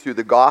To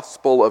the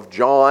Gospel of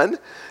John,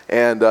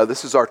 and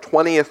this is our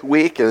 20th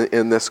week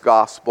in this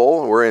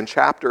Gospel. We're in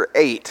chapter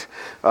 8,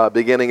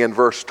 beginning in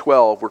verse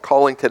 12. We're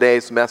calling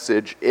today's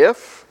message,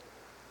 If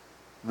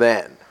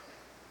Then.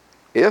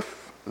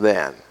 If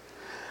Then.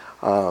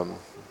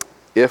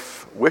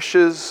 If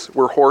wishes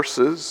were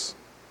horses,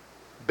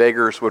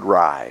 beggars would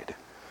ride.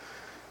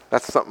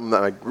 That's something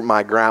that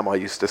my grandma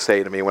used to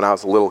say to me when I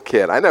was a little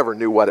kid. I never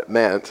knew what it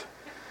meant.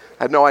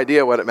 I had no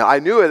idea what it meant. I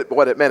knew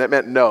what it meant. It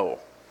meant no.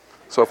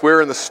 So if we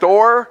were in the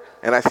store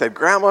and I said,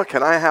 Grandma,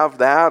 can I have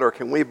that or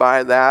can we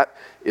buy that?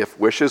 If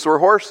wishes were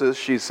horses,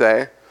 she'd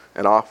say,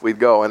 and off we'd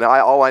go. And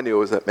all I knew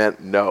was it meant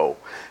no.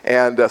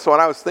 And so when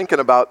I was thinking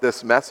about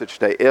this message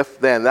today, if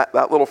then, that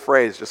little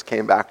phrase just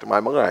came back to my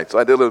mind. So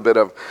I did a little bit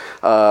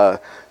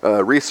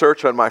of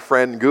research on my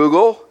friend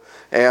Google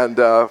and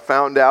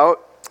found out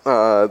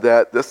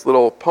that this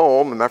little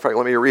poem, as a matter of fact,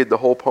 let me read the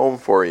whole poem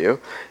for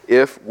you.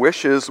 If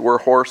wishes were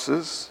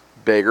horses,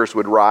 beggars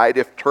would ride.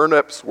 If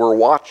turnips were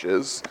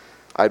watches,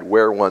 I'd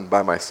wear one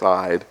by my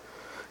side.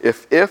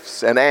 If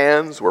ifs and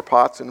ands were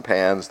pots and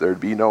pans, there'd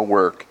be no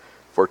work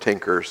for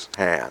tinkers'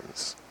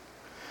 hands.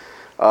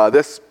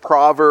 This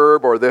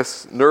proverb or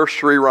this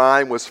nursery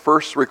rhyme was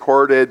first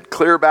recorded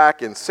clear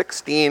back in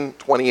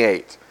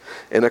 1628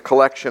 in a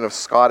collection of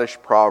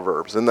Scottish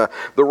proverbs. And the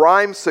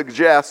rhyme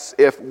suggests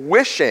if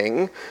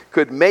wishing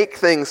could make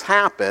things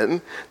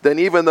happen, then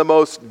even the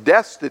most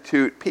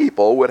destitute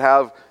people would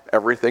have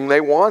everything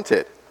they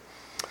wanted.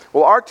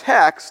 Well, our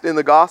text in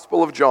the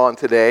Gospel of John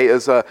today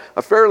is a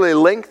fairly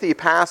lengthy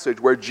passage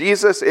where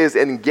Jesus is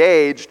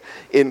engaged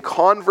in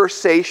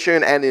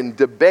conversation and in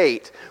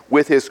debate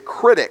with his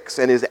critics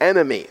and his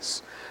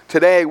enemies.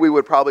 Today, we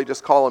would probably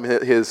just call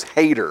them his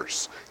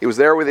haters. He was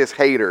there with his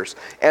haters.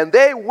 And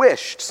they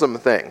wished some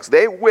things.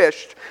 They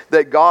wished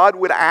that God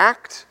would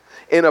act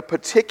in a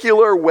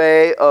particular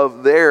way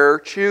of their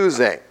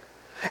choosing.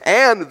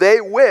 And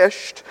they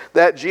wished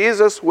that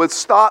Jesus would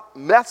stop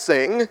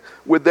messing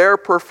with their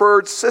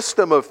preferred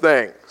system of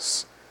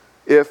things.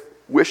 If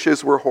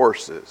wishes were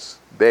horses,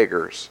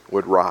 beggars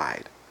would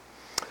ride.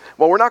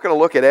 Well, we're not going to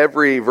look at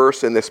every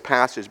verse in this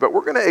passage, but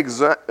we're going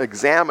to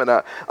examine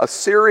a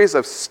series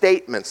of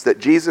statements that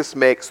Jesus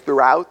makes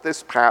throughout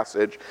this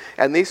passage.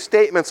 And these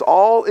statements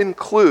all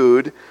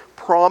include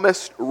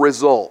promised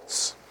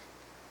results.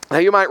 Now,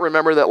 you might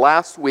remember that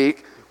last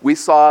week, we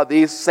saw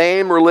these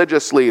same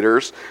religious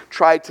leaders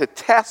try to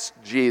test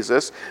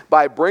Jesus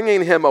by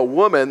bringing him a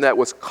woman that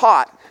was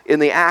caught in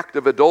the act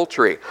of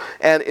adultery.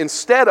 And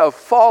instead of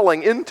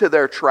falling into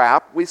their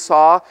trap, we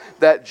saw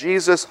that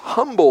Jesus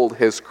humbled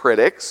his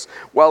critics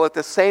while at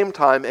the same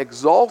time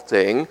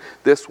exalting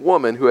this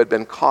woman who had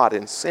been caught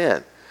in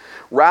sin.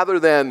 Rather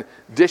than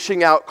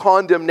dishing out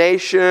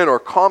condemnation or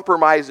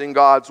compromising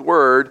God's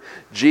word,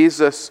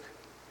 Jesus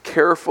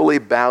carefully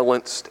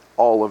balanced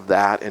all of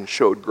that and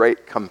showed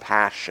great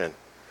compassion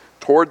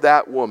toward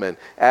that woman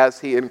as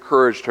he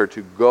encouraged her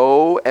to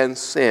go and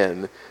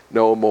sin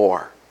no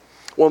more.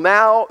 Well,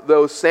 now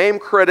those same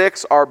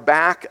critics are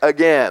back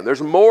again.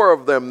 There's more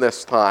of them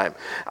this time.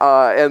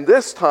 And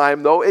this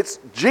time, though, it's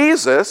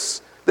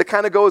Jesus that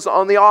kind of goes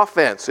on the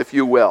offense, if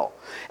you will.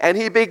 And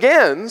he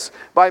begins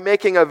by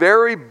making a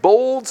very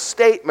bold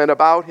statement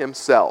about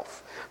himself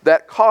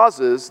that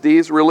causes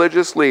these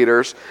religious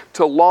leaders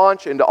to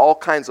launch into all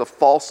kinds of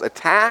false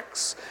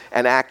attacks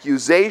and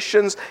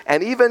accusations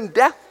and even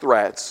death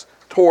threats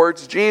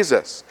towards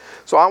Jesus.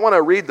 So I want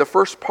to read the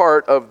first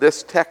part of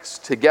this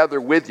text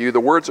together with you. The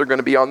words are going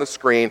to be on the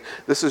screen.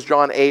 This is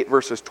John 8,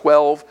 verses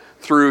 12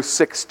 through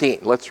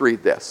 16. Let's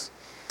read this.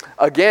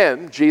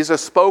 Again,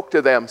 Jesus spoke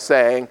to them,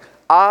 saying,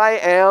 I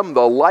am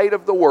the light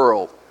of the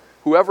world.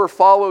 Whoever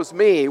follows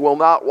me will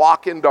not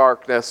walk in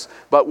darkness,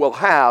 but will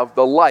have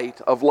the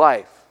light of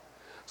life.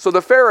 So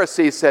the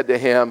Pharisees said to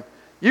him,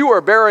 You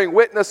are bearing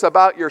witness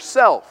about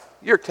yourself.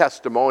 Your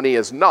testimony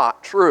is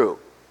not true.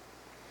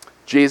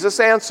 Jesus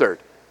answered,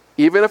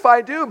 Even if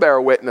I do bear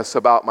witness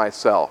about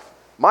myself,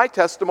 my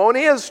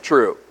testimony is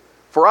true,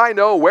 for I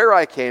know where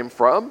I came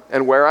from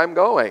and where I'm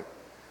going.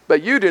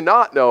 But you do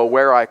not know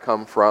where I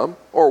come from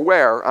or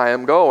where I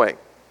am going.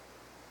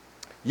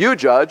 You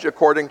judge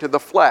according to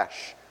the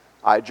flesh.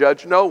 I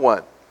judge no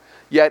one.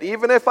 Yet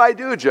even if I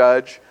do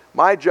judge,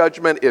 my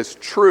judgment is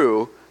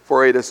true,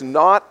 for it is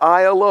not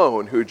I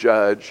alone who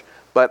judge,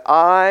 but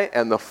I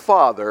and the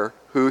Father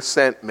who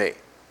sent me.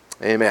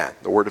 Amen.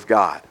 The Word of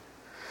God.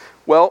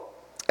 Well,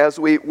 as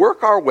we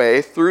work our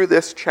way through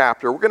this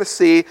chapter, we're going to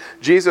see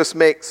Jesus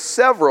make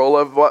several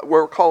of what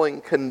we're calling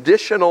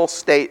conditional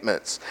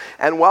statements.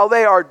 And while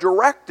they are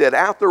directed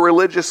at the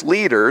religious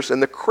leaders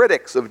and the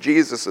critics of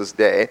Jesus'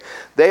 day,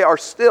 they are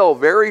still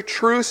very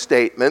true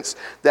statements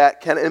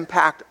that can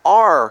impact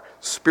our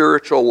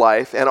spiritual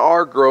life and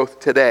our growth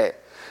today.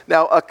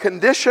 Now, a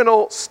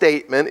conditional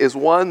statement is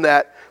one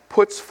that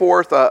puts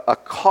forth a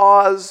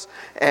cause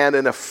and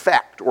an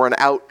effect or an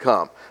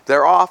outcome.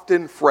 They're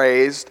often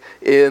phrased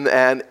in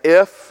an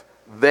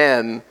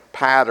if-then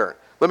pattern.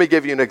 Let me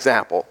give you an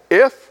example.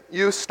 If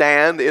you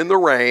stand in the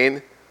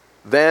rain,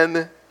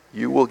 then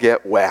you will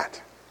get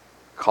wet.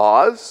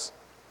 Cause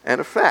and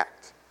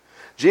effect.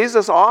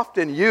 Jesus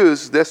often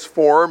used this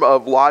form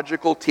of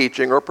logical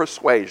teaching or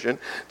persuasion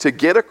to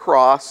get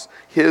across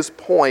his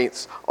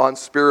points on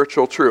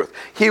spiritual truth.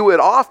 He would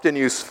often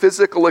use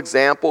physical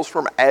examples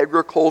from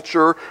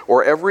agriculture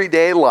or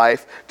everyday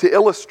life to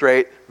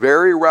illustrate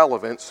very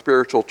relevant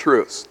spiritual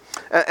truths.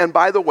 And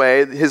by the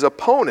way, his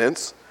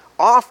opponents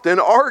often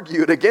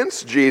argued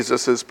against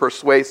Jesus'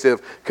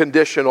 persuasive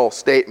conditional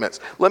statements.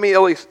 Let me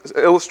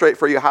illustrate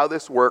for you how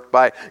this worked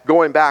by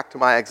going back to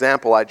my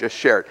example I just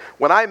shared.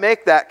 When I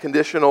make that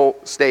conditional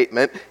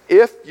statement,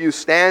 if you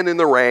stand in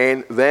the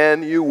rain,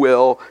 then you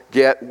will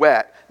get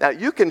wet. Now,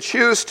 you can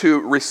choose to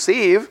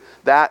receive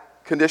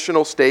that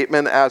conditional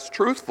statement as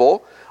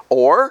truthful,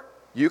 or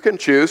you can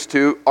choose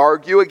to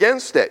argue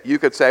against it. You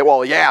could say,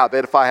 well, yeah,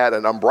 but if I had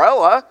an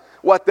umbrella,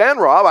 what then,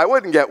 Rob? I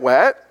wouldn't get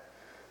wet.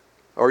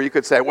 Or you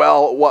could say,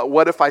 well,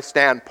 what if I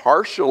stand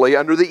partially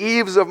under the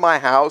eaves of my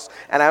house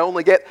and I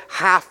only get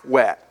half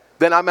wet?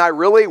 Then am I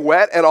really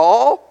wet at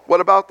all?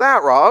 What about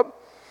that, Rob?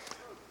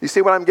 You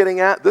see what I'm getting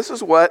at? This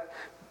is what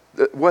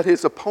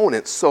his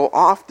opponents so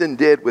often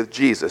did with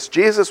Jesus.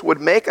 Jesus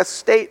would make a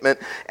statement,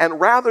 and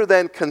rather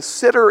than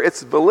consider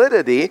its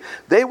validity,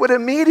 they would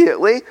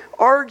immediately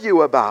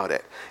argue about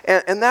it.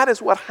 And that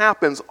is what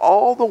happens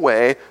all the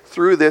way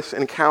through this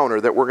encounter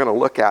that we're going to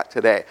look at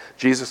today.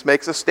 Jesus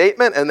makes a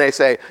statement, and they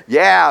say,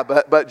 yeah,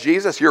 but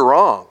Jesus, you're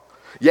wrong.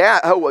 Yeah,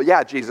 oh, well,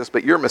 yeah, Jesus,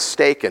 but you're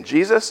mistaken.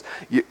 Jesus,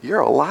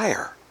 you're a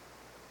liar.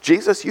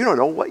 Jesus, you don't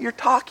know what you're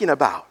talking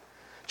about.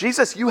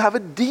 Jesus, you have a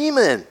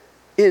demon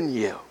in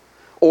you.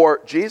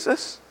 Or,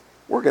 Jesus,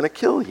 we're going to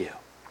kill you.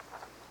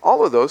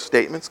 All of those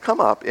statements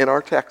come up in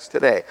our text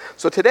today.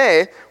 So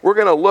today, we're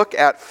going to look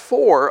at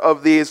 4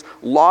 of these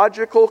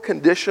logical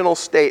conditional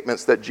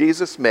statements that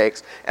Jesus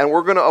makes, and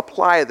we're going to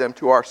apply them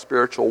to our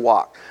spiritual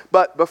walk.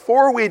 But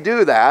before we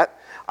do that,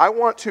 I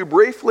want to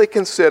briefly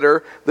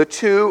consider the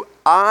 2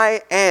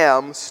 I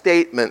am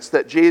statements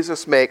that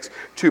Jesus makes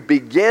to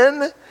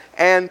begin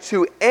and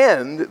to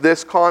end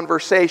this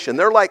conversation.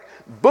 They're like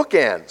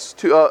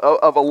bookends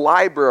of a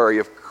library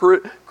of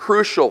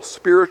crucial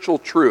spiritual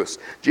truths.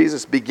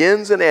 Jesus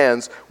begins and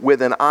ends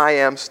with an I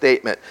am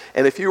statement.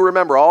 And if you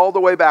remember all the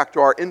way back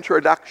to our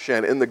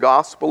introduction in the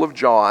Gospel of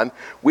John,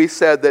 we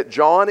said that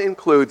John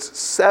includes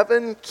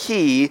 7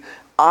 key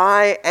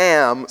I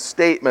am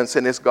statements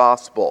in his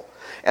Gospel.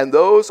 And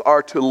those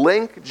are to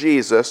link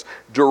Jesus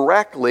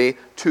directly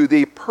to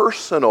the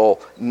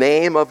personal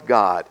name of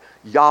God.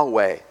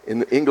 Yahweh.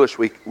 In English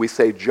we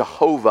say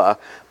Jehovah,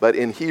 but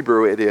in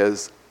Hebrew it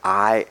is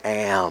I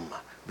am,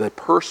 the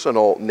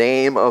personal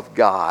name of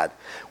God.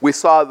 We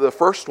saw the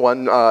first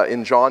one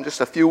in John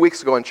just a few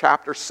weeks ago in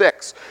chapter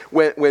 6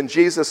 when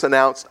Jesus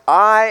announced,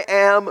 I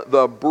am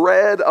the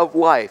bread of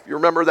life. You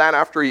remember that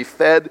after he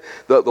fed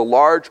the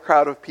large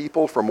crowd of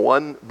people from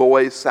one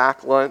boy's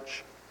sack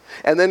lunch?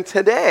 And then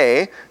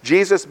today,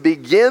 Jesus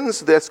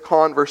begins this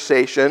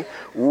conversation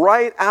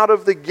right out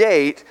of the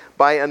gate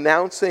by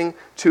announcing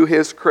to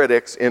his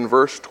critics in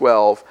verse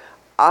 12,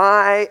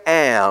 I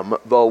am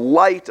the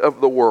light of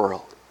the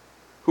world.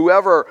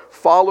 Whoever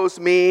follows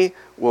me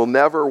will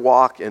never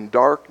walk in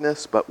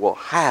darkness, but will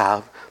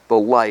have the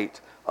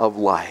light of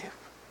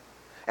life.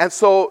 And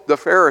so the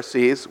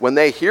Pharisees, when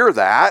they hear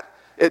that,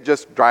 it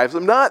just drives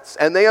them nuts.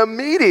 And they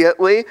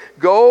immediately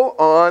go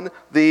on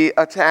the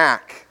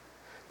attack.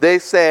 They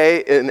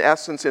say, in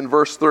essence, in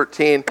verse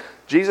 13,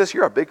 Jesus,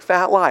 you're a big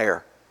fat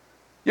liar.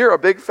 You're a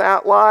big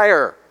fat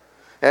liar.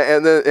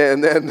 And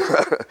then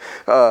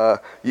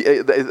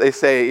they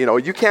say,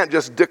 you can't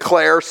just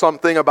declare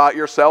something about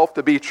yourself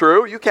to be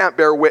true. You can't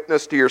bear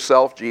witness to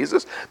yourself,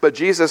 Jesus. But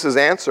Jesus'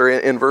 answer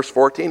in verse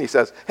 14, he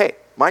says, hey,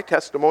 my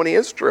testimony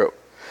is true.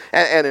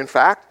 And in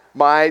fact,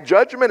 my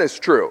judgment is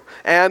true.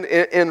 And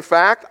in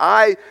fact,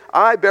 I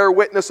bear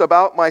witness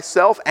about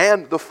myself,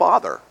 and the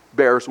Father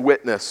bears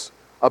witness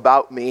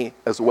about me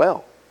as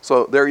well.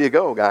 So there you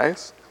go,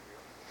 guys.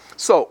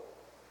 So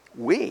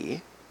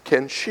we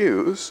can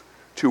choose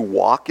to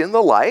walk in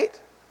the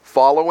light,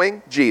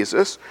 following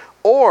Jesus,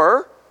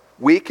 or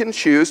we can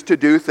choose to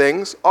do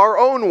things our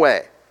own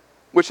way,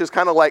 which is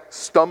kind of like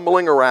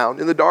stumbling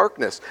around in the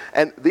darkness.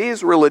 And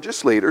these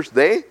religious leaders,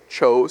 they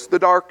chose the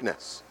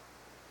darkness.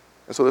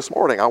 And so this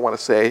morning I want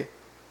to say,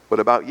 what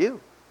about you?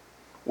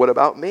 What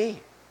about me?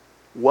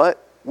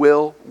 What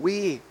will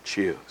we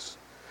choose?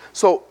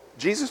 So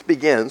Jesus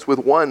begins with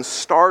one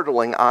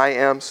startling I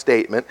am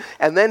statement,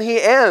 and then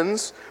he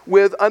ends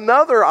with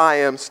another I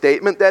am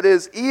statement that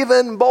is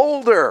even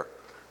bolder.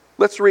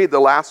 Let's read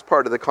the last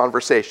part of the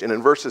conversation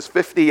in verses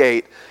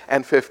 58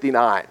 and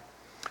 59.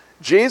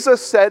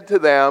 Jesus said to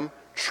them,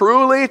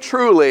 truly,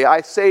 truly,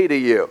 I say to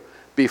you,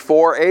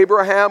 before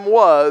Abraham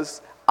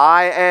was,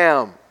 I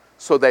am.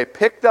 So they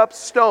picked up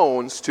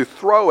stones to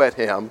throw at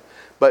him,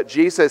 but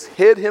Jesus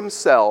hid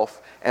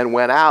himself and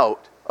went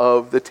out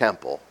of the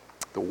temple.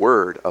 The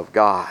Word of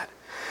God.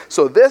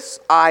 So this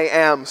I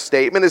am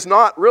statement is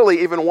not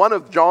really even one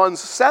of John's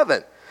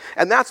 7.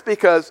 And that's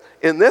because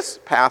in this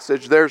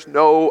passage, there's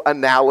no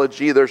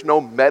analogy, there's no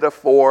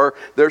metaphor,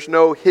 there's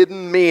no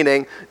hidden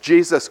meaning.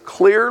 Jesus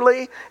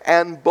clearly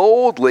and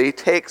boldly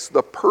takes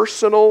the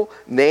personal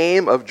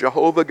name of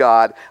Jehovah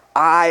God,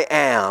 I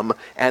am,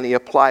 and he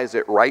applies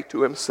it right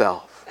to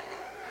himself.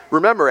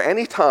 Remember,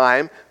 any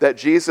time that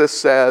Jesus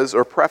says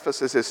or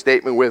prefaces his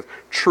statement with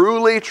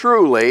truly,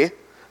 truly,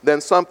 then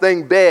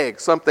something big,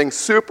 something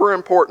super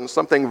important,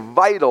 something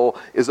vital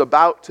is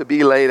about to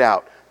be laid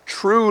out.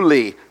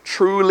 Truly,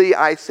 truly,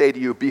 I say to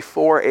you,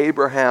 before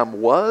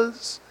Abraham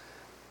was,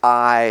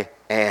 I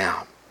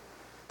am.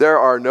 There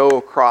are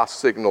no cross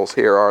signals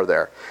here, are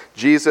there?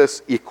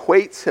 Jesus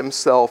equates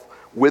himself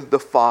with the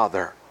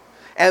Father.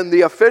 And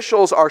the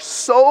officials are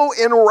so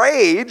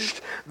enraged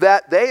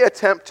that they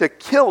attempt to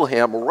kill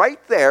him right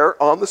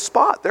there on the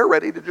spot. They're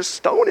ready to just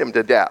stone him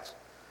to death.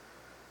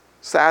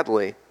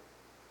 Sadly,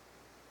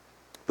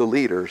 the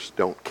leaders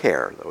don't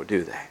care, though,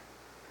 do they?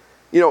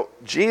 You know,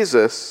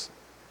 Jesus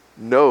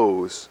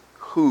knows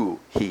who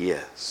he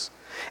is.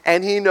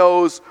 And he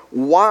knows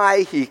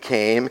why he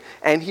came,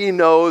 and he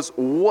knows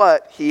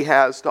what he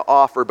has to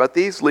offer. But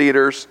these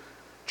leaders,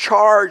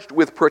 charged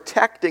with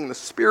protecting the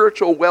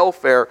spiritual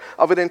welfare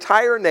of an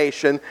entire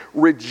nation,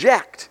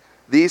 reject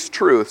these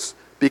truths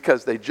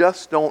because they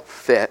just don't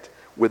fit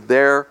with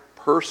their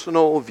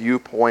personal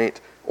viewpoint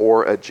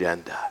or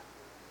agenda.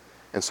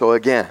 And so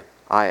again,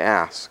 I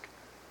ask,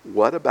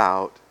 what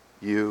about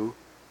you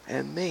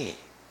and me?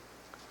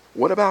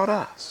 What about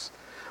us?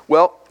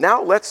 Well,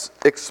 now let's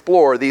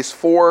explore these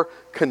 4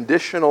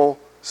 conditional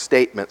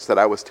statements that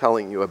I was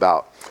telling you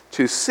about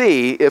to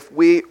see if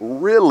we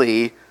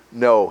really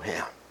know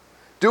him.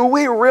 Do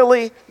we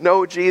really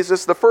know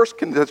Jesus? The first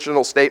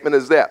conditional statement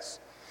is this.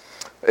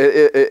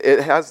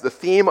 It has the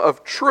theme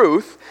of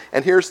truth,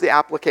 and here's the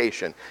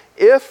application.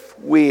 If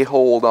we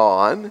hold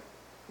on,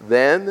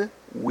 then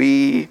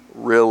we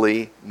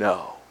really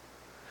know.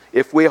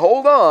 If we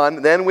hold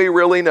on, then we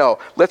really know.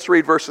 Let's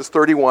read verses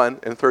 31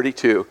 and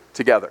 32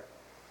 together.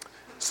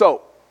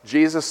 So,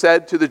 Jesus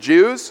said to the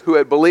Jews who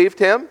had believed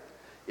him,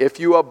 if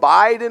you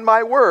abide in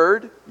my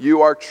word,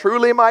 you are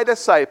truly my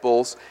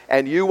disciples,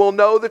 and you will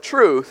know the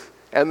truth,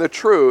 and the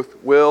truth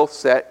will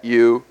set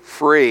you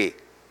free.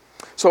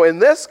 So in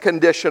this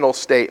conditional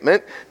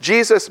statement,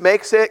 Jesus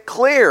makes it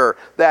clear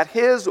that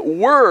his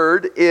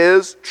word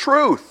is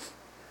truth.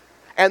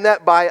 And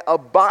that by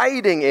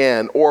abiding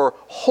in or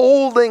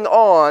holding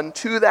on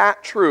to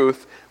that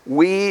truth,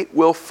 we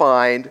will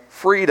find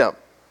freedom.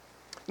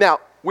 Now,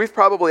 we've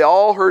probably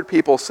all heard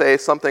people say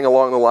something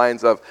along the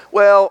lines of,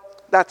 well,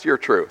 that's your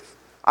truth.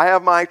 I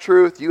have my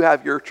truth, you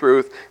have your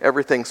truth,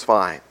 everything's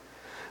fine.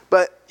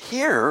 But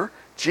here,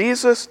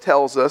 Jesus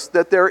tells us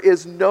that there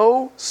is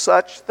no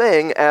such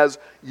thing as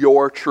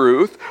your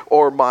truth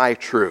or my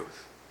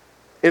truth.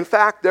 In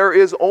fact, there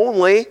is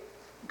only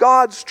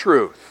God's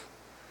truth.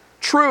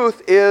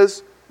 Truth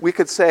is, we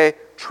could say,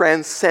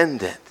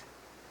 transcendent.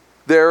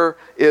 There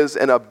is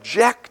an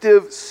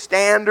objective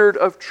standard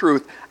of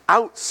truth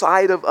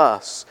outside of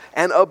us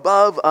and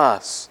above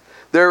us.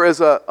 There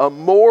is a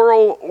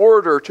moral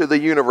order to the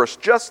universe,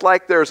 just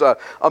like there's a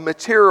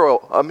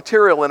material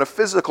and a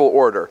physical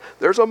order.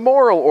 There's a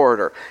moral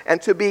order.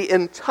 And to be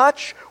in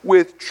touch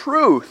with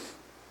truth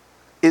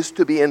is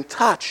to be in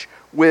touch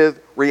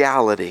with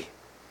reality.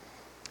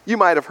 You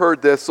might have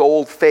heard this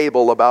old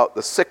fable about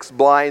the 6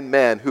 blind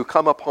men who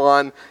come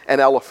upon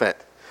an elephant.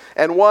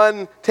 And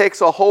one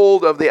takes a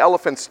hold of the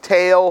elephant's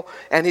tail,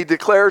 and he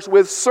declares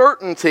with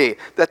certainty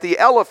that the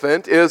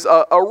elephant is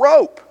a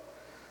rope.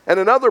 And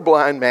another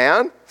blind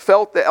man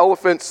felt the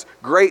elephant's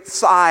great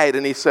side,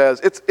 and he says,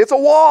 it's a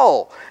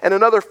wall. And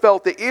another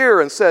felt the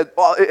ear and said,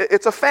 well,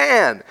 it's a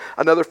fan.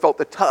 Another felt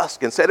the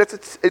tusk and said,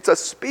 it's a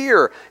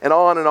spear. And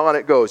on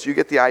it goes. You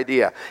get the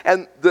idea.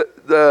 And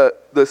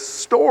the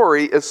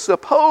story is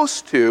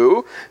supposed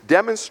to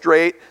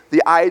demonstrate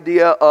the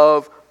idea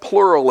of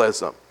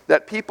pluralism,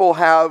 that people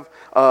have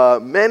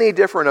many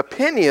different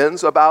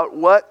opinions about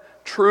what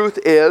truth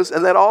is,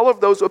 and that all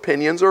of those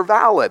opinions are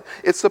valid.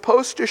 It's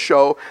supposed to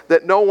show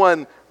that no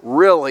one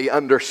really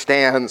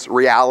understands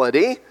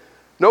reality.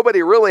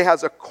 Nobody really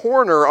has a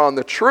corner on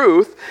the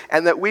truth,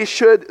 and that we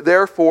should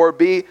therefore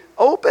be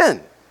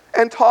open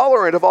and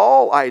tolerant of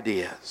all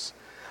ideas.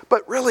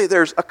 But really,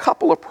 there's a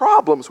couple of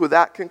problems with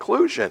that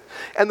conclusion.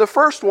 And the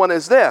first one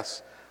is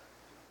this.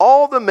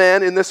 All the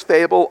men in this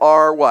fable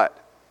are what?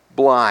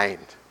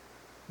 Blind.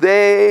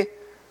 They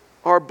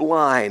are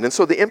blind. And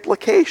so the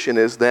implication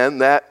is then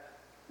that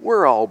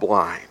we're all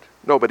blind.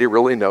 Nobody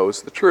really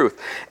knows the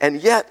truth.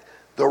 And yet,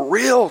 the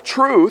real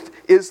truth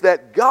is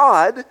that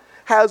God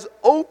has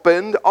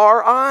opened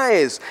our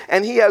eyes,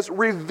 and he has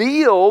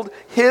revealed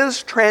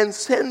his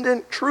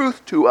transcendent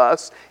truth to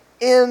us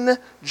in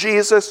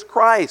Jesus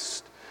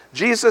Christ.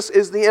 Jesus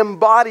is the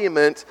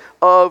embodiment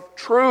of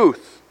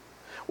truth.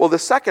 Well, the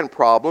second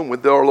problem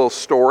with their little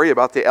story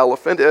about the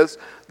elephant is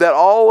that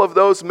all of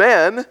those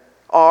men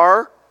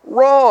are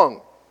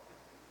wrong.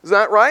 Is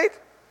that right?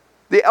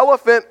 The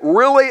elephant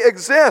really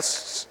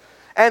exists,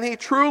 and he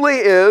truly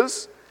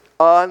is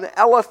an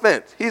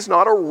elephant. He's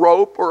not a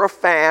rope or a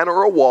fan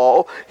or a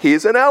wall.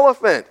 He's an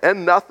elephant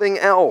and nothing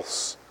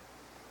else.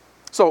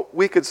 So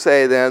we could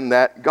say then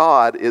that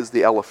God is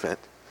the elephant,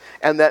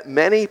 and that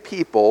many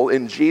people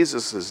in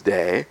Jesus'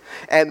 day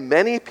and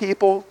many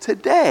people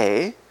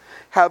today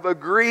have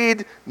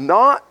agreed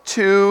not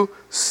to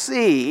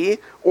see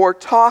or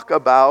talk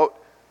about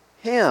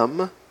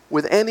him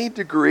with any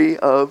degree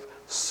of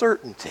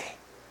certainty.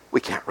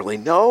 We can't really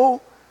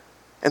know.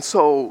 And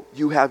so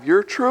you have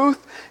your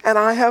truth and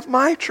I have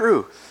my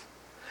truth.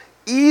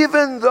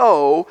 Even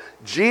though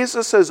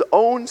Jesus'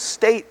 own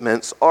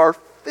statements are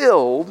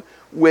filled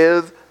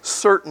with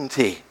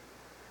certainty.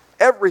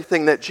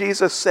 Everything that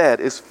Jesus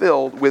said is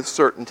filled with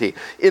certainty.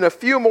 In a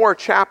few more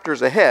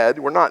chapters ahead,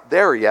 we're not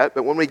there yet,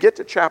 but when we get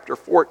to chapter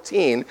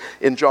 14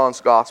 in John's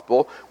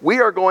Gospel,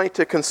 we are going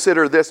to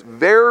consider this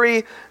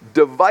very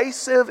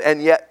divisive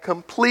and yet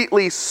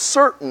completely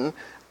certain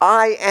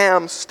I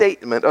am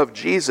statement of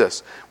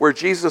Jesus, where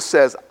Jesus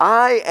says,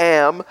 I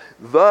am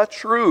the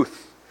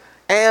truth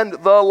and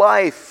the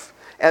life,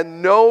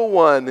 and no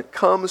one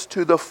comes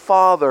to the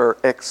Father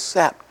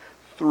except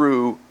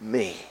through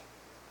me.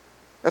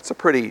 That's a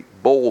pretty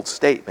bold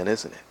statement,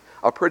 isn't it?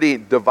 A pretty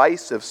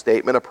divisive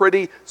statement, a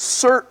pretty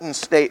certain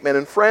statement.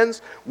 And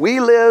friends,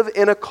 we live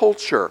in a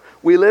culture,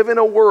 we live in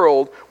a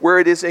world where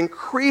it is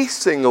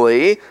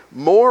increasingly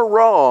more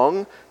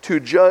wrong to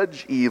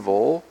judge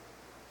evil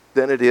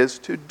than it is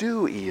to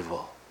do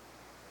evil.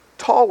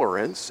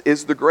 Tolerance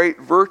is the great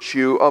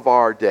virtue of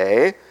our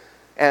day,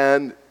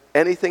 and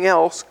anything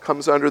else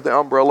comes under the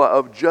umbrella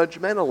of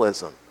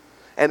judgmentalism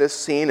and is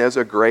seen as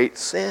a great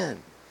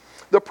sin.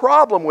 The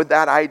problem with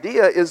that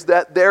idea is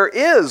that there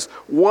is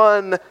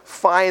one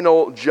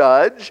final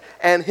judge,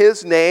 and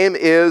his name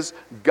is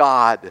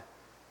God,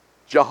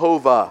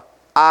 Jehovah,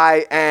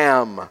 I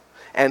am.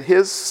 And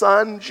his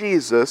son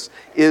Jesus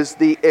is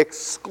the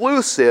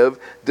exclusive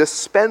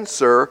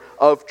dispenser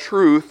of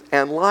truth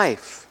and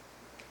life.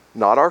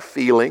 Not our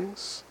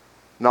feelings,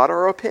 not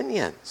our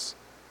opinions,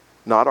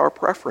 not our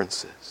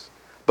preferences,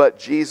 but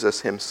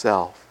Jesus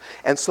himself.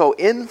 And so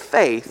in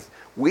faith,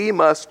 we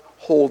must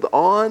hold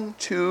on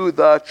to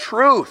the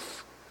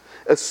truth,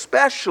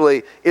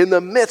 especially in the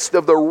midst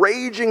of the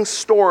raging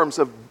storms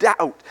of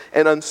doubt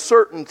and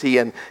uncertainty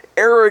and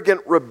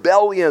arrogant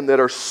rebellion that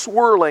are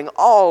swirling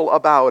all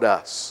about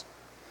us.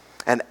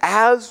 And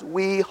as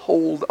we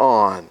hold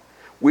on,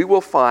 we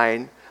will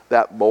find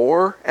that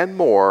more and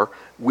more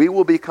we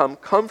will become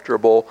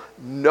comfortable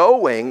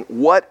knowing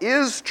what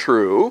is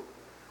true,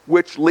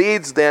 which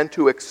leads then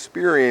to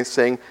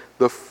experiencing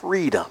the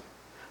freedom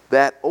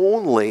that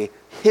only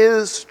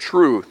his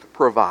truth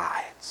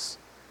provides.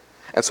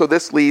 And so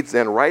this leads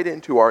then right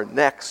into our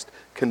next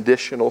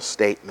conditional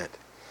statement.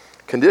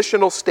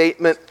 Conditional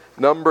statement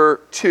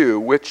number 2,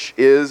 which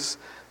is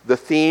the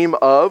theme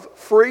of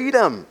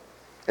freedom.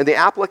 And the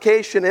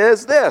application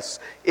is this: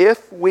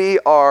 if we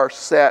are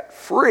set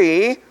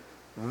free,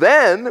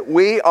 then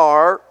we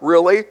are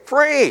really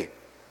free.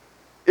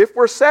 If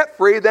we're set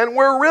free, then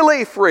we're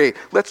really free.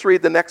 Let's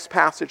read the next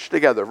passage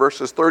together,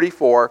 verses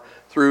 34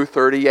 through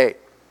 38.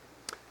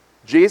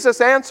 Jesus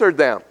answered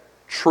them,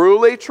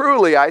 "Truly,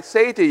 truly, I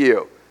say to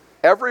you,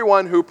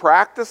 everyone who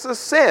practices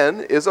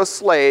sin is a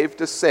slave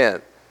to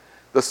sin.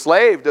 The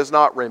slave does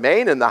not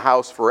remain in the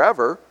house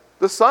forever.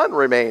 The son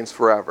remains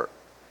forever.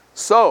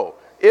 So,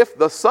 if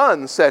the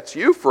Son sets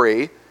you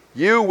free,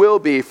 you will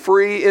be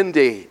free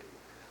indeed.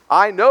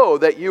 I know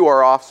that you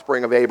are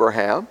offspring of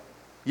Abraham,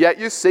 yet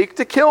you seek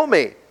to kill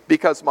me,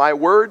 because my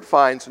word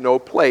finds no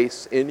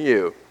place in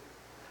you.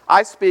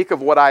 I speak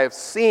of what I have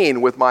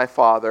seen with my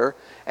Father,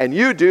 and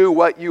you do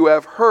what you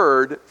have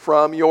heard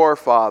from your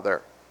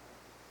father."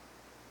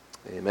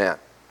 Amen.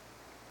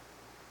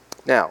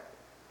 Now,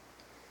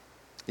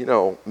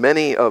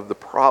 many of the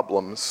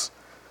problems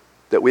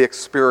that we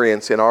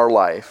experience in our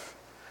life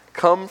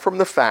come from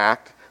the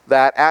fact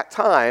that at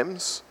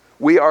times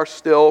we are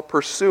still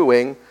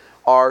pursuing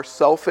our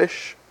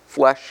selfish,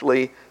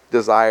 fleshly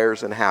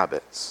desires and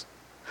habits,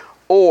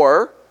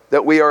 or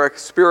that we are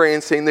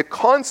experiencing the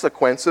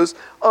consequences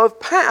of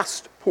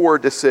past poor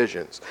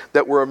decisions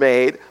that were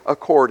made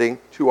according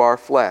to our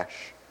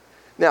flesh.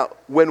 Now,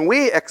 when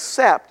we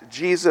accept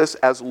Jesus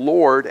as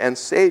Lord and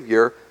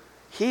Savior,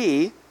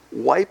 he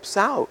wipes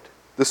out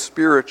the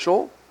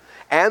spiritual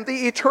and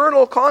the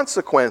eternal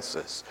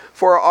consequences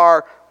for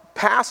our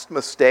past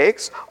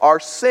mistakes, our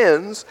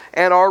sins,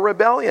 and our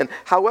rebellion.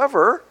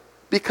 However,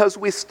 because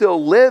we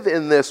still live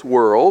in this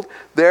world,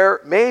 there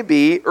may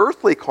be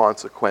earthly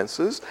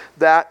consequences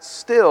that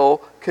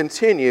still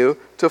continue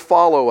to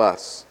follow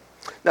us.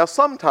 Now,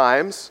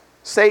 sometimes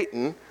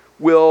Satan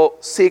will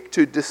seek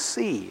to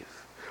deceive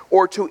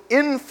or to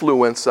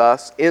influence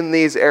us in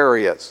these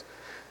areas.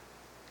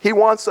 He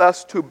wants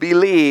us to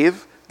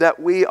believe that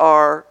we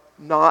are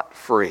not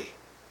free,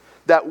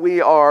 that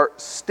we are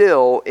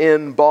still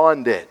in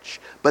bondage.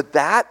 But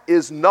that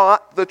is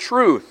not the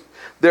truth.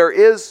 There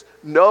is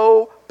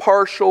no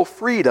partial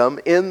freedom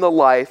in the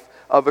life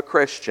of a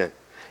Christian.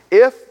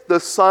 If the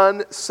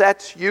Son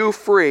sets you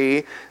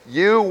free,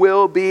 you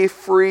will be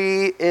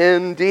free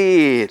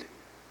indeed.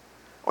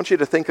 I want you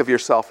to think of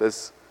yourself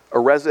as a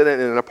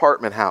resident in an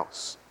apartment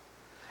house.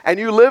 And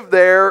you live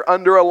there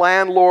under a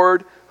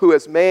landlord who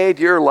has made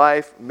your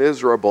life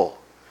miserable.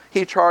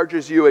 He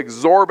charges you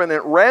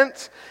exorbitant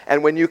rent,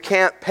 and when you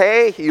can't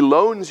pay, he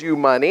loans you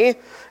money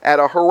at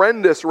a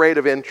horrendous rate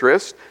of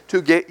interest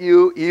to get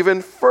you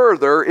even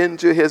further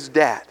into his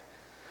debt.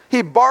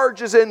 He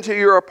barges into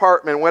your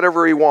apartment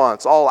whenever he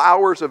wants, all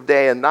hours of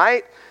day and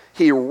night.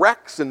 He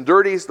wrecks and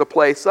dirties the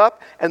place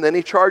up, and then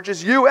he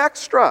charges you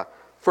extra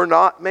for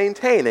not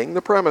maintaining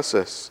the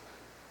premises.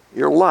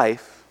 Your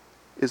life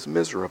is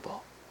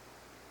miserable.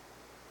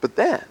 But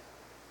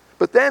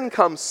then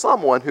comes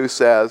someone who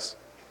says,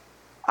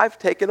 I've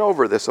taken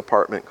over this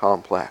apartment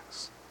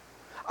complex.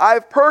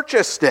 I've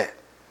purchased it.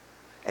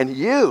 And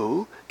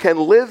you can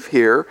live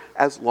here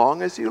as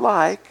long as you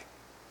like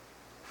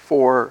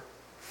for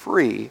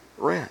free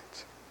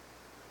rent.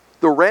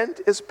 The rent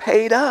is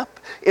paid up.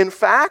 In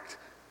fact,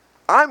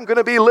 I'm going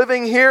to be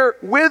living here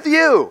with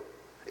you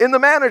in the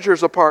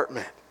manager's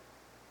apartment.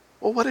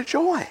 Well, what a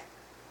joy.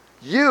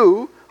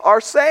 You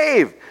are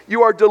saved.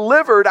 You are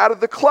delivered out of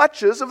the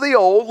clutches of the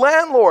old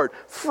landlord.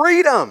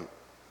 Freedom.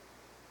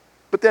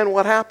 But then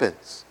what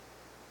happens?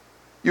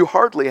 You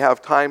hardly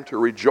have time to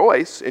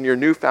rejoice in your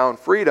newfound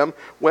freedom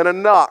when a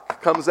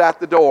knock comes at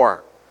the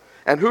door.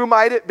 And who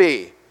might it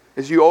be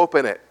as you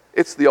open it?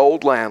 It's the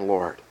old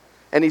landlord.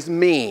 And he's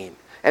mean.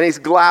 And he's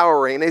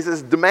glowering. And he's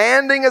as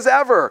demanding as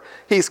ever.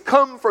 He's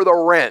come for the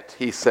rent,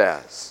 he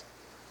says.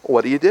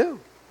 What do?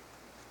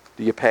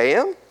 Do you pay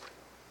him?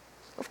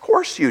 Of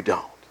course you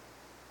don't.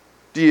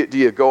 Do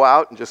you go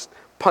out and just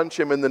punch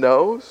him in the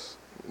nose?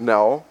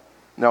 No,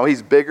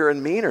 he's bigger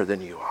and meaner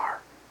than you are.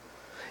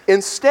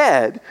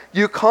 Instead,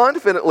 you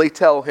confidently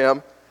tell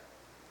him,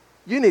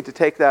 you need to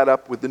take that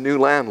up with the new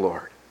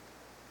landlord.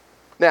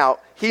 Now,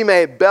 he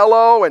may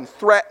bellow and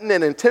threaten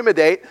and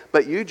intimidate,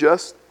 but you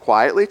just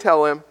quietly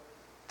tell him,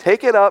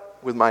 take it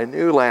up with my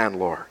new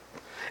landlord.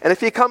 And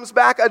if he comes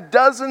back a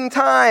dozen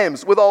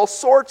times with all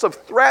sorts of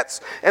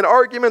threats and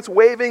arguments,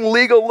 waving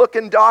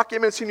legal-looking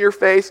documents in your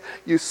face,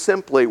 you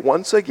simply,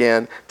 once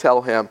again,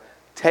 tell him,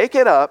 take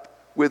it up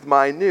with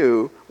my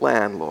new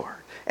landlord.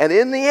 And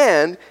in the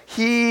end,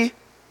 he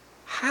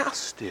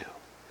has to.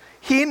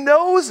 He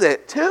knows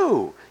it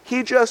too.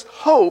 He just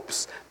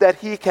hopes that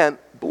he can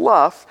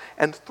bluff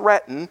and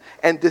threaten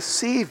and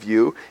deceive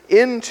you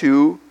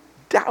into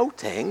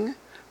doubting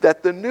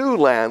that the new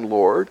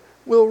landlord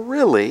will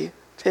really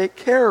take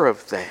care of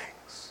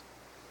things.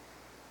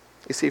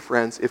 You see,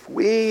 friends, if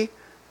we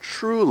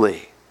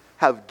truly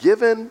have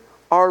given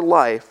our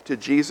life to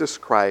Jesus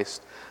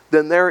Christ,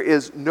 then there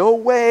is no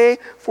way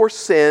for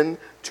sin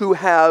to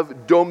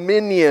have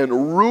dominion,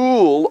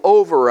 rule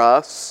over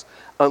us,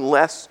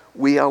 unless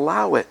we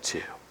allow it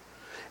to.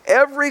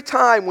 Every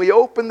time we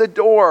open the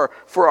door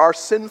for our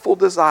sinful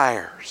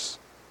desires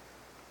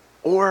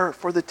or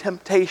for the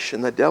temptation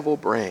the devil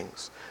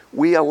brings,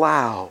 we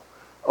allow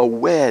a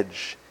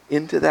wedge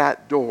into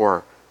that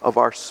door of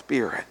our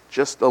spirit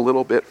just a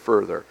little bit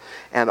further.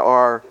 And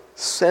our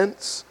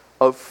sense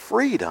of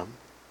freedom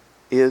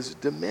is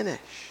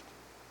diminished.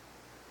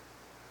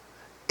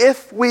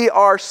 If we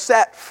are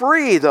set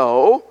free,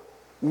 though,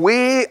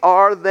 we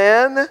are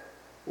then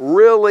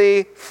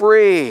really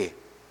free.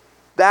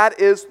 That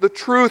is the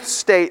truth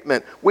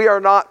statement. We are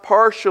not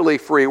partially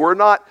free. We're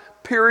not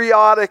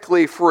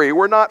periodically free.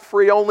 We're not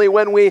free only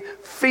when we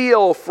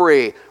feel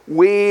free.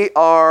 We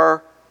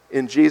are,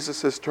 in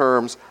Jesus'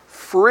 terms,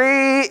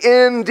 free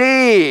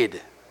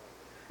indeed.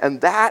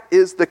 And that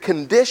is the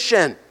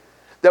condition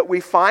that we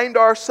find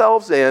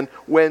ourselves in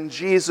when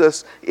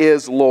Jesus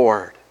is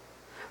Lord.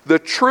 The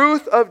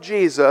truth of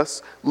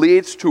Jesus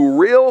leads to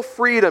real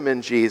freedom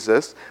in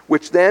Jesus,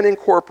 which then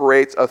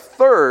incorporates a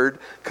third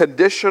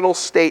conditional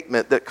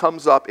statement that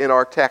comes up in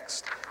our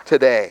text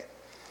today.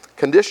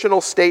 Conditional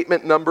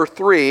statement number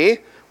 3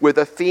 with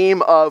a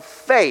theme of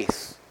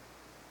faith.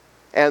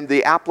 And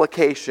the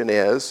application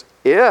is,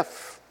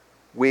 if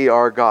we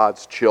are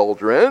God's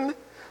children,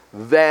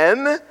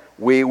 then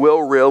we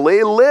will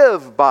really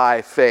live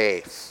by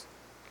faith.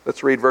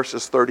 Let's read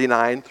verses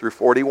 39 through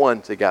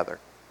 41 together.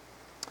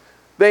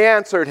 They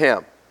answered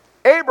him,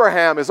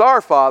 Abraham is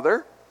our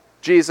father.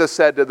 Jesus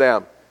said to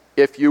them,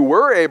 if you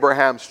were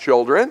Abraham's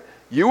children,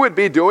 you would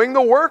be doing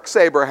the works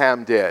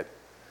Abraham did.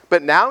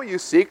 But now you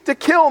seek to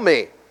kill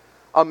me,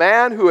 a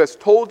man who has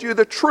told you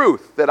the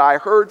truth that I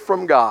heard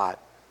from God.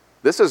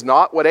 This is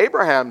not what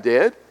Abraham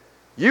did.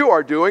 You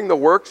are doing the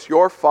works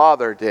your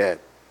father did.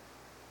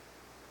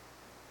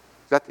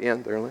 Is that the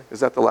end there, Lynn? Is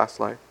that the last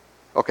slide?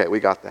 Okay, we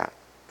got that.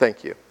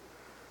 Thank you.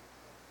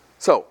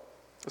 So,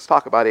 let's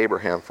talk about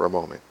Abraham for a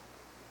moment.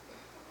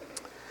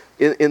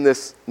 In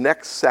this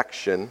next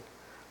section,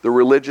 the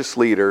religious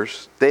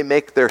leaders, they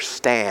make their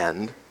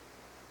stand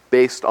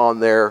based on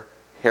their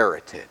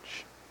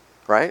heritage,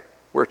 right?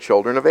 We're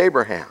children of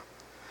Abraham.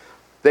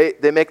 They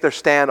make their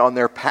stand on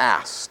their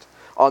past,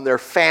 on their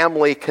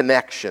family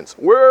connections.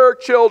 We're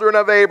children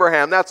of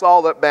Abraham. That's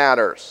all that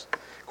matters.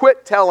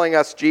 Quit telling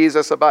us,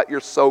 Jesus, about your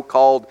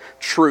so-called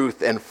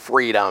truth and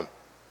freedom.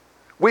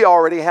 We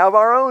already have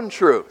our own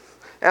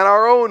truth and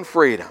our own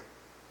freedom.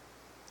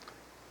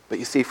 But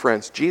you see,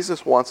 friends,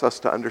 Jesus wants us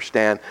to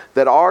understand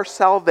that our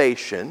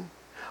salvation,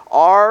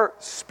 our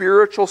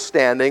spiritual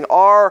standing,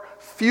 our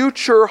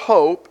future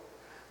hope,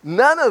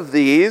 none of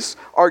these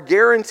are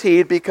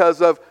guaranteed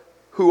because of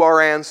who our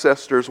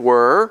ancestors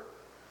were,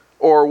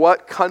 or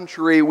what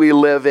country we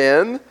live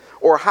in,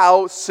 or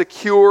how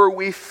secure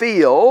we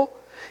feel.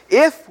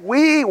 If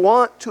we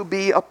want to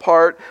be a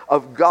part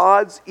of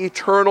God's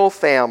eternal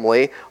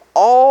family,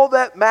 all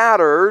that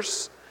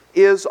matters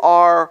is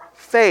our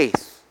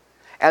faith.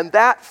 And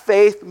that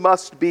faith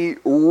must be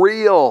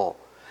real,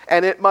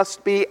 and it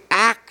must be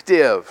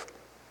active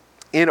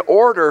in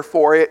order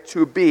for it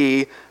to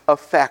be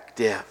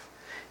effective.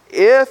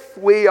 If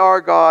we are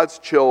God's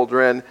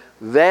children,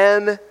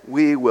 then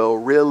we will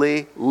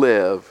really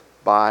live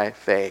by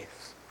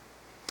faith.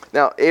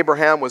 Now,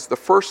 Abraham was the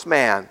first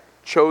man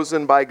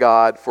chosen by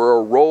God for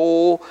a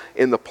role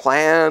in the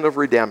plan of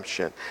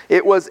redemption.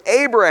 It was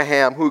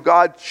Abraham who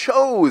God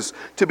chose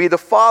to be the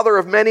father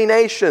of many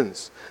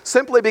nations,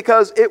 simply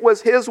because it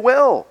was his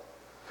will.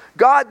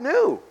 God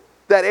knew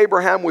that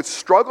Abraham would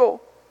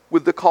struggle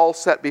with the call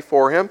set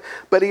before him,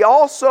 but he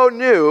also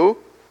knew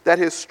that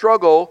his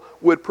struggle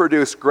would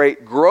produce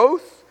great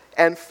growth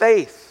and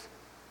faith.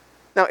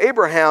 Now,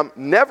 Abraham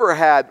never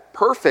had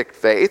perfect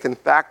faith. In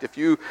fact, if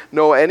you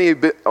know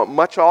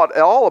much at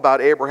all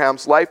about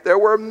Abraham's life, there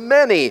were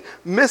many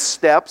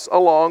missteps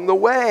along the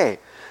way.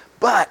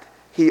 But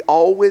he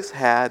always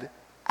had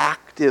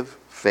active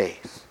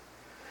faith.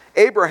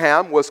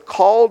 Abraham was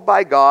called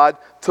by God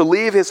to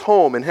leave his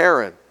home in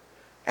Haran,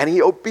 and he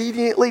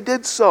obediently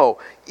did so,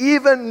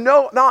 even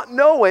not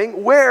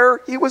knowing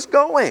where he was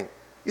going.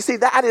 You see,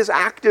 that is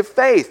active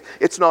faith.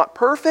 It's not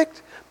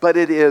perfect, but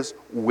it is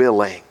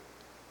willing.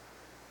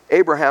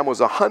 Abraham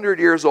was 100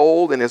 years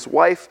old, and his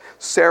wife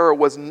Sarah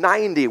was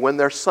 90 when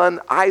their son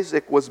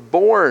Isaac was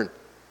born.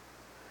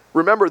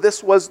 Remember,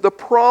 this was the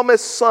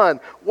promised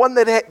son, one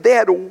that they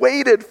had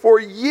waited for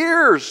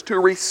years to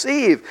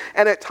receive.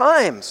 And at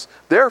times,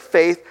 their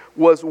faith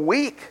was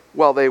weak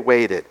while they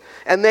waited.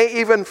 And they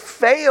even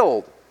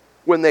failed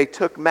when they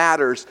took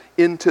matters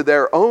into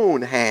their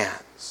own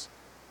hands.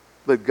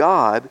 But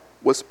God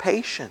was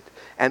patient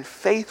and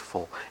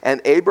faithful, and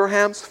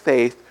Abraham's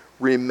faith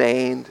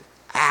remained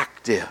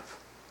active.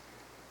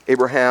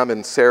 Abraham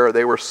and Sarah,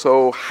 they were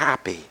so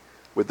happy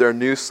with their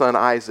new son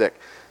Isaac.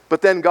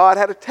 But then God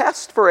had a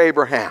test for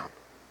Abraham.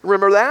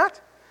 Remember that?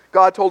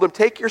 God told him,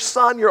 take your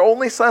son, your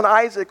only son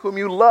Isaac, whom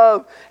you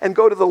love, and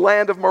go to the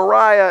land of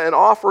Moriah and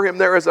offer him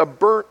there as a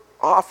burnt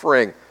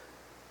offering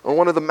on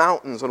one of the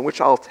mountains on which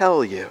I'll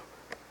tell you.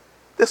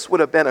 This would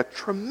have been a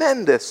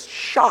tremendous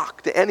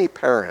shock to any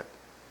parent,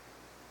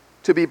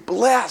 to be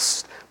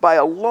blessed by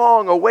a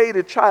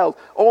long-awaited child,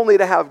 only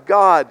to have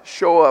God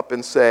show up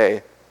and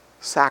say,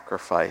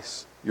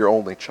 sacrifice your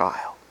only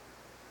child.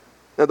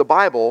 Now, the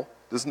Bible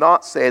does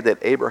not say that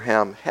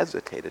Abraham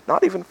hesitated,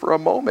 not even for a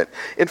moment.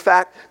 In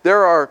fact,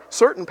 there are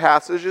certain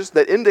passages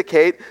that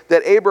indicate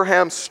that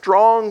Abraham's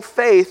strong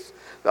faith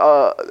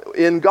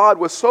in God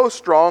was so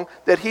strong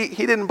that he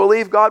didn't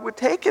believe God would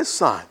take his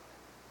son.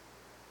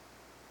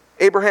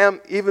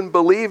 Abraham even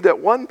believed at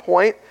one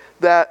point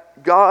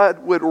that God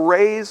would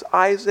raise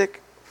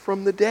Isaac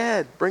from the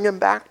dead, bring him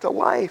back to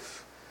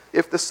life,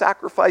 if the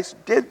sacrifice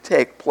did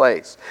take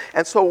place.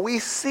 And so we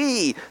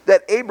see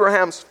that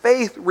Abraham's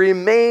faith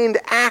remained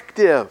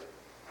active,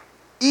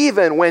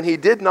 even when he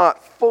did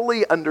not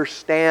fully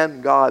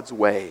understand God's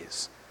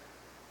ways.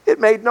 It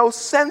made no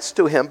sense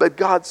to him, but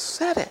God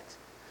said it.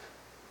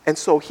 And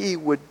so he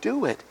would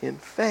do it in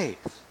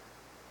faith.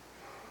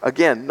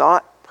 Again,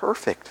 not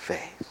perfect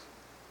faith,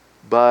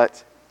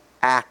 but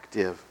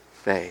active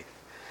faith.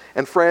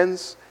 And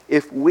friends,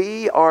 if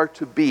we are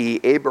to be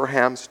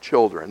Abraham's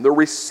children, the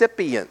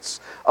recipients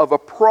of a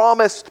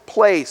promised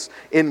place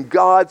in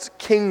God's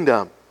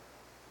kingdom,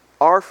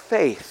 our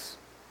faith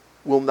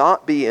will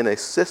not be in a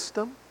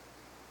system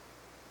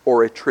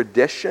or a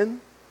tradition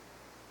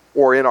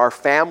or in our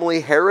family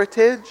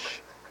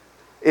heritage.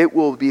 It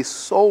will be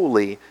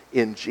solely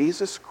in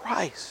Jesus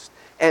Christ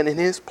and in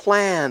His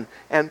plan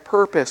and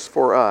purpose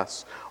for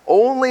us.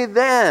 Only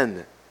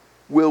then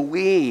will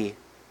we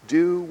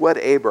do what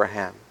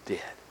Abraham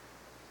did,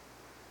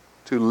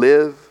 to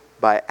live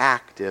by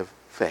active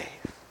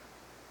faith.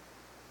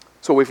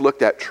 So we've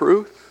looked at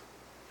truth,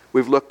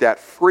 we've looked at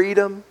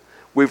freedom,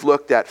 we've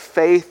looked at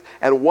faith,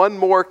 and one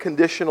more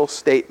conditional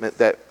statement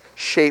that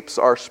shapes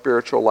our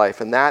spiritual life,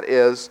 and that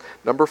is,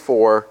 number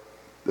 4,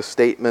 the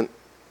statement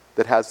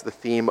that has the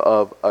theme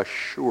of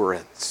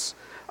assurance.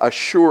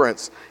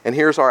 Assurance. And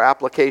here's our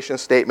application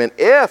statement.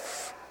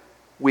 If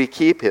we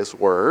keep His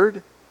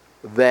word,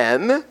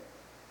 then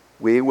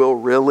we will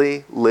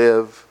really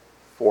live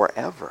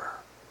forever.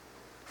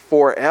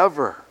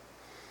 Forever.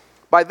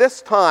 By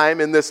this time,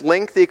 in this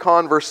lengthy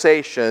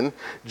conversation,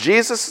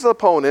 Jesus'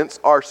 opponents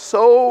are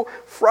so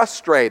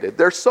frustrated,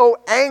 they're so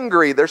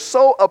angry, they're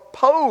so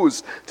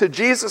opposed to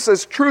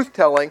Jesus'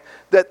 truth-telling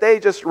that they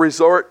just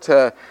resort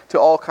to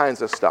all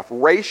kinds of stuff.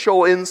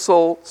 Racial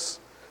insults,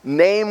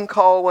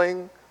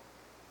 name-calling,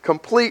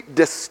 complete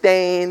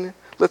disdain.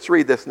 Let's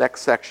read this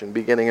next section,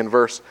 beginning in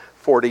verse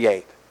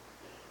 48.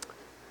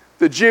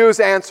 The Jews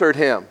answered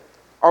him,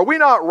 "Are we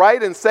not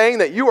right in saying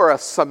that you are a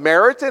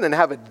Samaritan and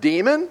have a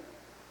demon?"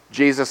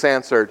 Jesus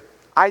answered,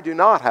 "I do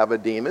not have a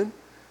demon,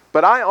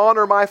 but I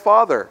honor my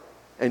Father,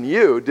 and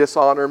you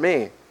dishonor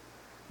me.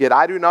 Yet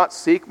I do not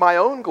seek my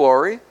own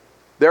glory.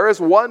 There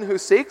is one who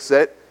seeks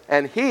it,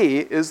 and he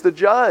is the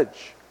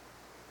judge.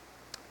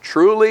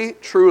 Truly,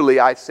 truly,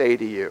 I say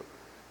to you,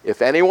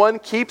 if anyone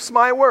keeps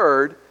my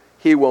word,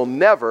 he will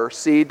never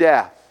see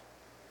death."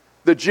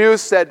 The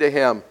Jews said to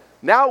him,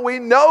 "Now we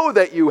know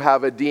that you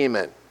have a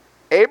demon.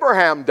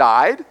 Abraham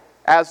died,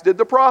 as did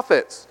the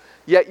prophets.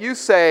 Yet you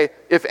say,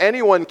 if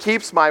anyone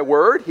keeps my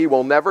word, he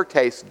will never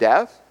taste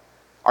death.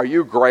 Are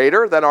you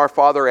greater than our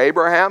father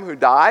Abraham, who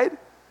died,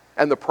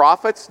 and the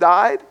prophets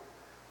died?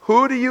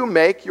 Who do you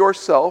make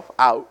yourself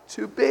out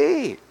to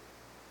be?"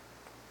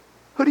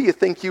 Who do you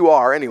think you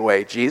are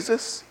anyway,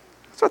 Jesus?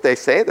 That's what they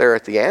say there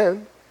at the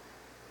end.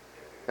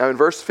 Now in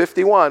verse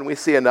 51, we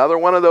see another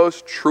one of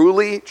those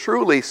truly,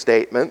 truly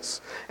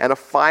statements and a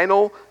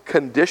final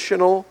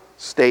conditional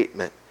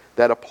statement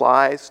that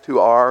applies to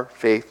our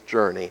faith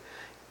journey.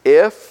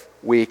 If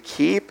we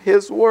keep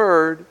his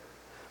word,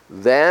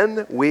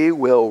 then we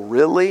will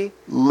really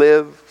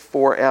live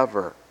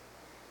forever.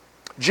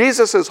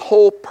 Jesus'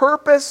 whole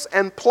purpose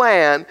and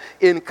plan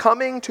in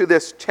coming to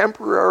this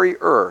temporary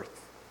earth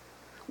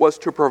was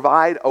to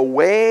provide a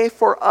way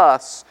for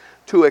us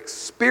to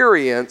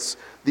experience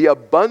the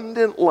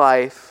abundant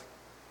life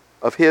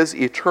of his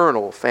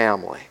eternal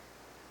family.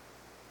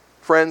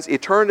 Friends,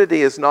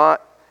 eternity is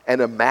not an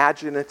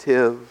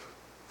imaginative,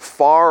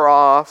 far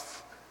off,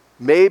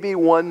 maybe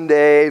one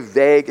day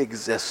vague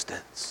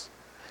existence.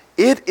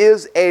 It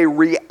is a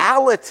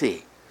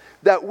reality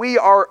that we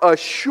are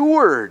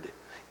assured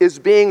is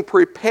being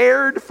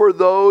prepared for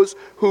those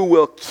who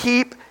will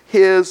keep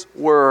his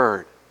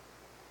word.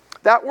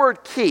 That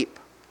word keep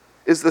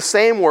is the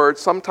same word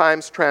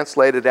sometimes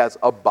translated as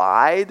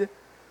abide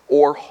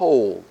or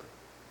hold.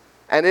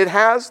 And it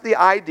has the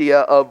idea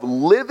of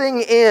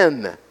living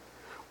in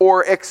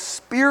or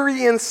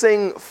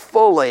experiencing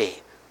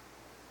fully.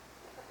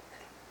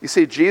 You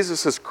see,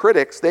 Jesus'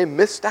 critics, they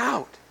missed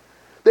out.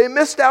 They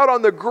missed out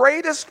on the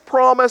greatest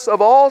promise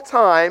of all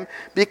time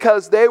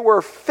because they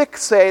were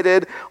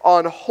fixated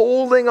on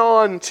holding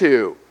on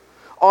to,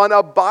 on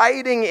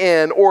abiding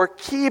in or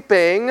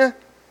keeping,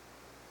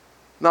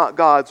 not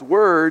God's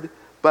word,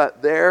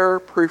 but their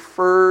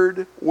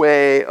preferred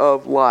way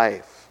of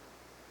life.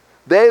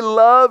 They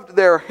loved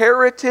their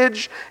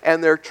heritage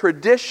and their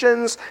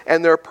traditions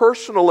and their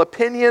personal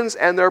opinions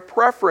and their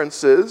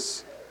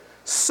preferences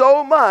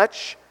so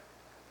much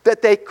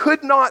that they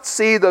could not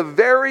see the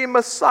very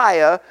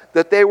Messiah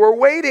that they were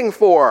waiting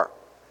for,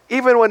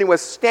 even when he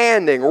was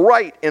standing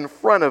right in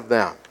front of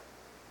them.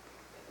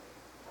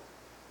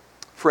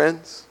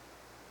 Friends,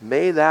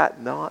 may that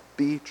not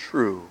be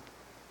true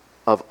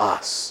of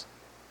us.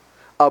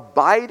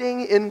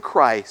 Abiding in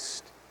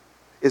Christ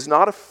is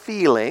not a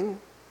feeling,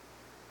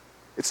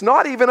 it's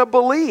not even a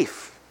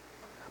belief,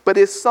 but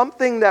is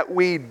something that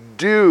we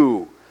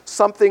do,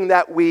 something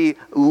that we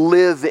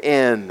live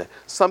in,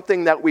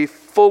 something that we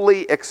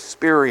fully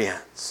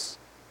experience.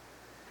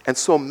 And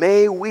so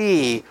may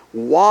we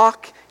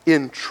walk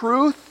in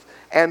truth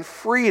and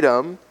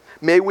freedom.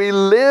 May we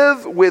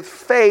live with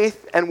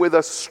faith and with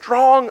a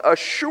strong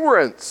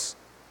assurance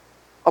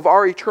of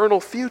our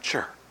eternal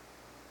future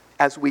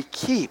as we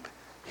keep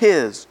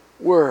his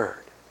word.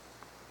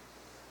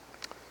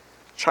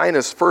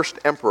 China's first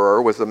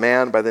emperor was a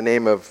man by the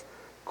name of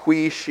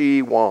Qi Shi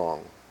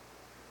Huang.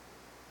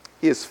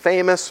 He is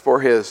famous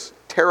for his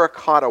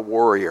terracotta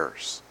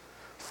warriors,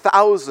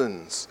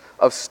 thousands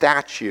of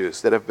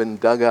statues that have been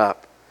dug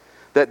up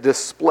that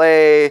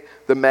display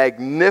the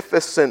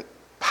magnificent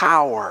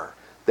power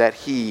that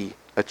he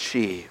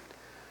achieved.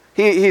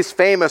 He's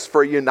famous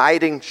for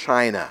uniting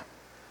China,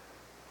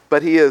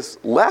 but he is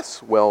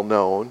less well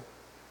known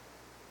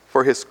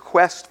for his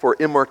quest for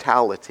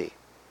immortality.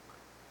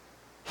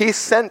 He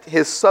sent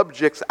his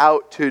subjects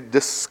out to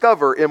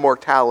discover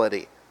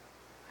immortality.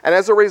 And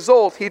as a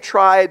result, he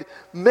tried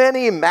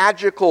many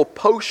magical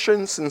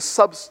potions and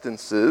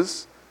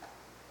substances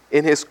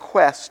in his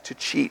quest to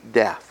cheat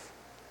death.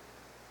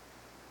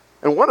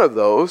 And one of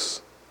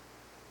those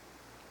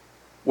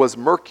was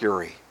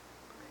mercury.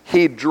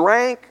 He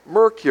drank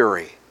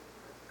mercury,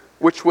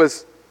 which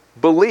was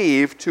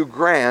believed to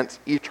grant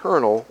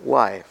eternal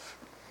life.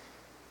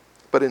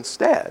 But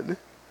instead,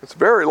 it's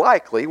very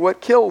likely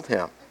what killed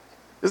him.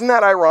 Isn't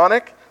that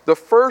ironic? The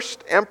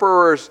first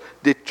emperor's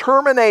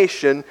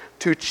determination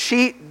to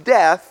cheat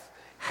death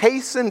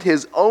hastened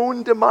his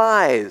own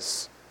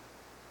demise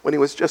when he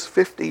was just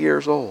 50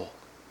 years old.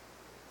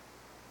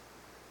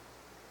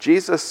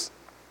 Jesus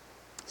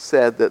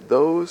said that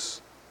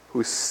those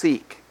who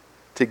seek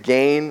to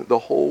gain the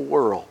whole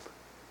world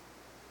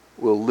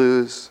will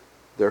lose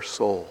their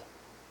soul.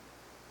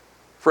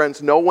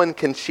 Friends, no one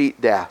can cheat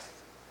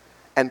death,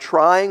 and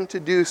trying to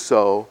do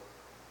so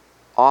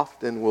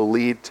often will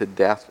lead to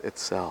death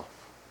itself.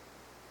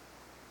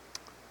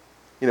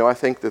 You know, I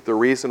think that the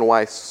reason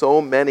why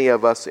so many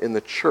of us in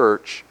the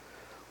church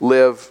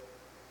live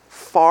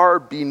far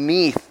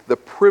beneath the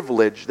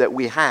privilege that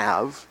we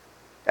have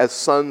as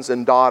sons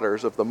and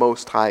daughters of the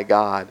Most High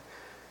God,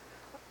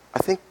 I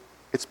think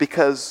it's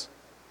because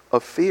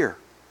of fear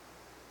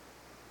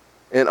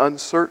and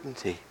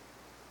uncertainty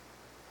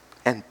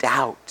and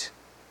doubt.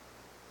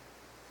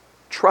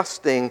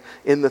 Trusting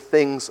in the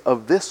things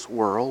of this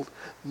world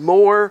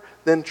more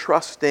than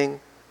trusting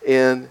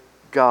in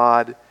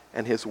God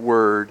and His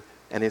Word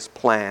and His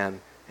plan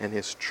and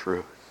His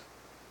truth.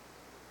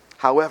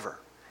 However,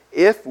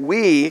 if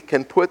we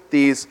can put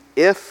these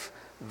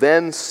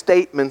if-then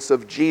statements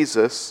of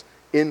Jesus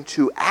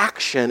into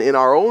action in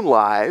our own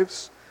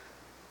lives,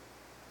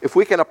 if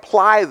we can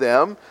apply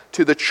them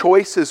to the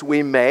choices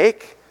we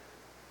make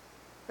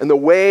and the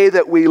way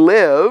that we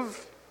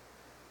live,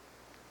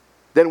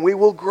 then we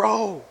will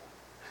grow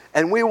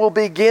and we will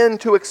begin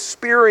to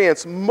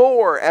experience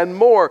more and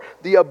more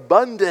the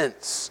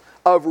abundance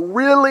of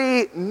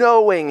really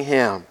knowing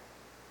Him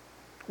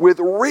with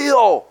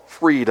real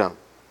freedom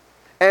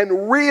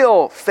and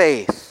real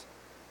faith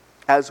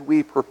as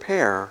we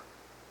prepare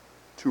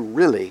to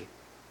really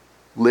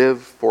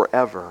live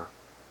forever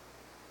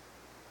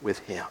with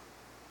Him.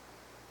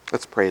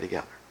 Let's pray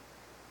together.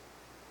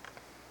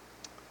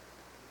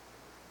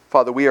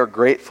 Father, we are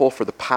grateful for the power